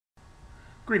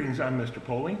Greetings, I'm Mr.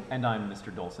 Poley, And I'm Mr.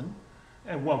 Dolson.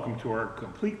 and welcome to our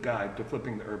complete guide to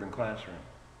flipping the urban classroom.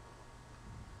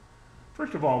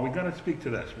 First of all, we got to speak to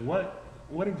this. What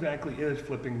exactly is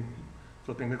flipping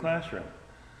the classroom?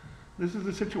 This is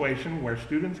a situation where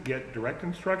students get direct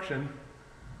instruction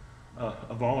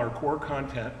of all our core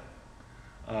content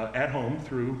at home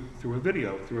through a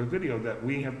video that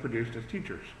we have produced as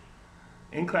teachers.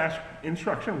 In-class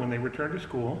instruction, when they return to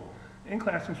school,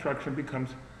 in-class instruction becomes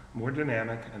more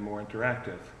dynamic and more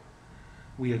interactive.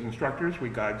 We as instructors, we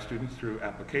guide students through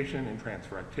application and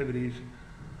transfer activities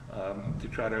to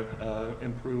try to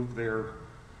improve their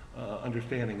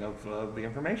understanding of the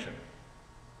information.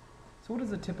 So what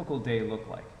does a typical day look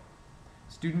like?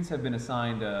 Students have been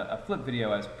assigned a flip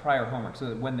video as prior homework so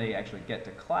that when they actually get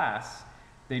to class,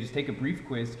 they just take a brief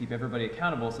quiz to keep everybody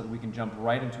accountable so that we can jump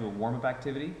right into a warm-up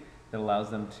activity that allows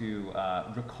them to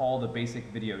recall the basic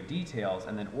video details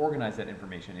and then organize that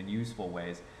information in useful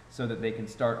ways so that they can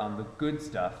start on the good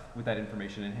stuff with that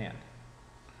information in hand.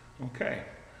 Okay.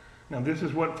 Now this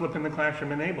is what flipping the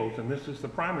classroom enables, and this is the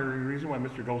primary reason why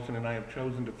Mr. Dolson and I have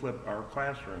chosen to flip our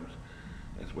classrooms.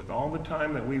 Is with all the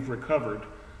time that we've recovered,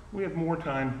 we have more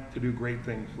time to do great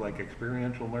things like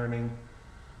experiential learning,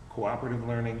 cooperative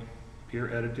learning,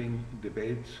 peer editing,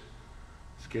 debates,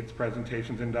 skits,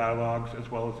 presentations, and dialogues,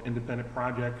 as well as independent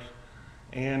projects.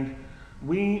 And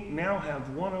we now have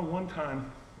one-on-one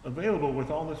time available.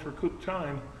 With all this recouped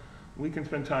time, we can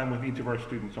spend time with each of our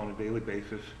students on a daily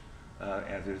basis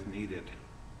as is needed.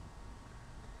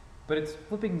 But it's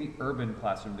flipping the urban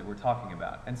classroom that we're talking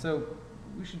about. And so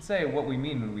we should say what we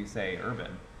mean when we say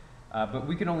urban. But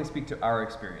we can only speak to our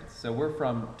experience. So we're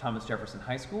from Thomas Jefferson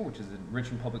High School, which is in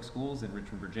Richmond Public Schools in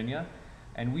Richmond, Virginia.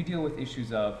 And we deal with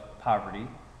issues of poverty.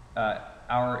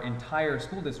 Our entire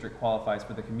school district qualifies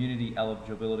for the community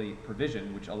eligibility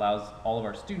provision, which allows all of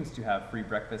our students to have free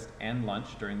breakfast and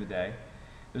lunch during the day.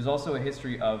 There's also a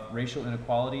history of racial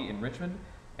inequality in Richmond,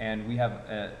 and we have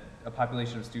a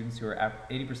population of students who are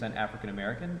 80% African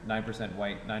American, 9%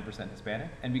 white, 9% Hispanic.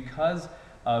 And because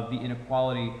of the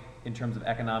inequality in terms of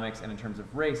economics and in terms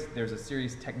of race, there's a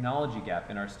serious technology gap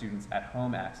in our students at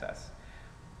home access.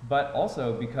 But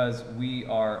also because we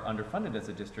are underfunded as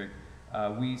a district,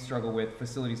 we struggle with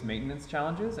facilities maintenance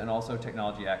challenges and also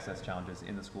technology access challenges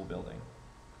in the school building.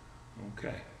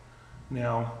 Okay.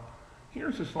 Now,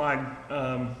 here's a slide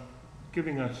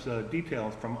giving us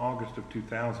details from August of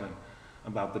 2000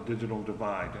 about the digital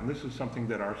divide, and this is something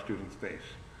that our students face.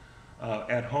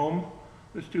 At home,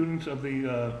 the students of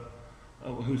the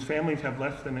whose families have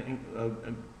less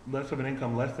of an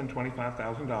income less than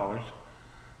 $25,000,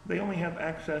 they only have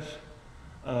access,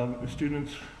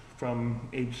 students from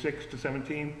age 6 to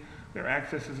 17, their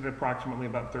access is at approximately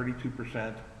about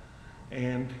 32%.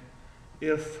 And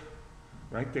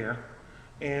right there,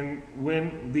 and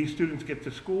when these students get to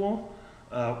school,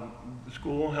 the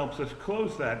school helps us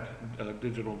close that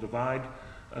digital divide.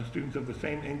 Students of the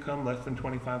same income, less than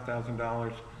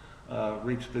 $25,000,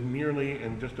 reach the nearly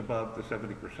and just above the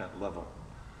 70% level.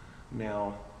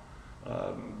 Now,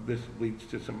 this leads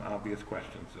to some obvious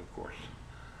questions, of course.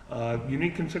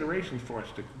 Unique considerations for us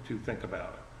to think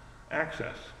about.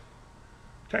 Access.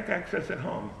 Tech access at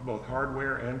home, both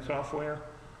hardware and software.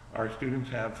 Our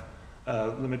students have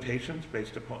limitations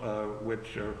based upon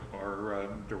which are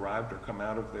derived or come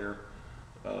out of their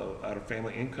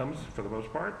family incomes for the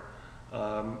most part.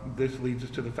 This leads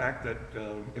us to the fact that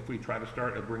if we try to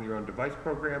start a bring your own device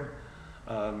program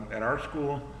at our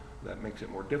school, that makes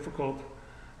it more difficult.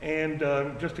 And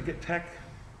just to get tech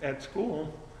at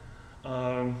school,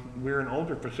 we're an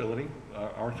older facility.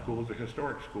 Our school is a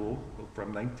historic school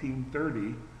from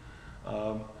 1930.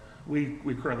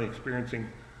 We're currently experiencing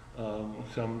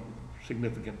some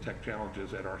significant tech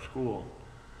challenges at our school.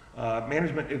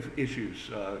 Management issues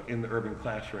in the urban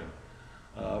classroom.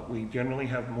 We generally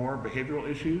have more behavioral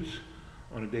issues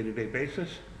on a day-to-day basis.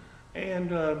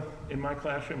 And in my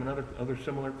classroom and other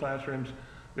similar classrooms,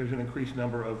 there's an increased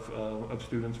number of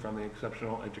students from the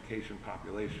exceptional education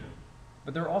population.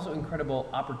 But there are also incredible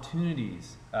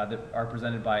opportunities that are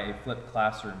presented by a flipped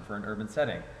classroom for an urban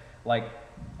setting. Like,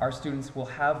 our students will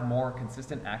have more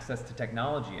consistent access to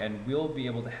technology, and we'll be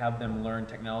able to have them learn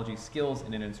technology skills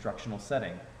in an instructional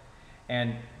setting.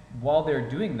 And while they're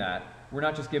doing that, we're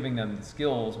not just giving them the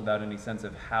skills without any sense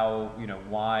of how,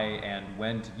 why and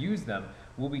when to use them.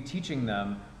 We'll be teaching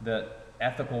them the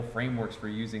ethical frameworks for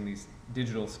using these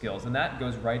digital skills, and that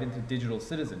goes right into digital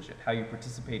citizenship, how you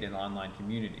participate in online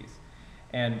communities.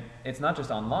 And it's not just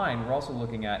online, we're also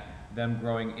looking at them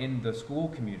growing in the school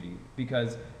community,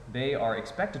 because they are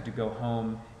expected to go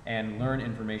home and learn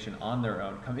information on their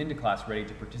own, come into class ready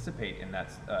to participate in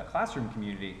that classroom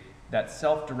community, that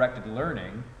self-directed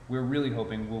learning, we're really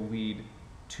hoping will lead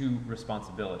to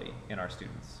responsibility in our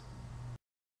students.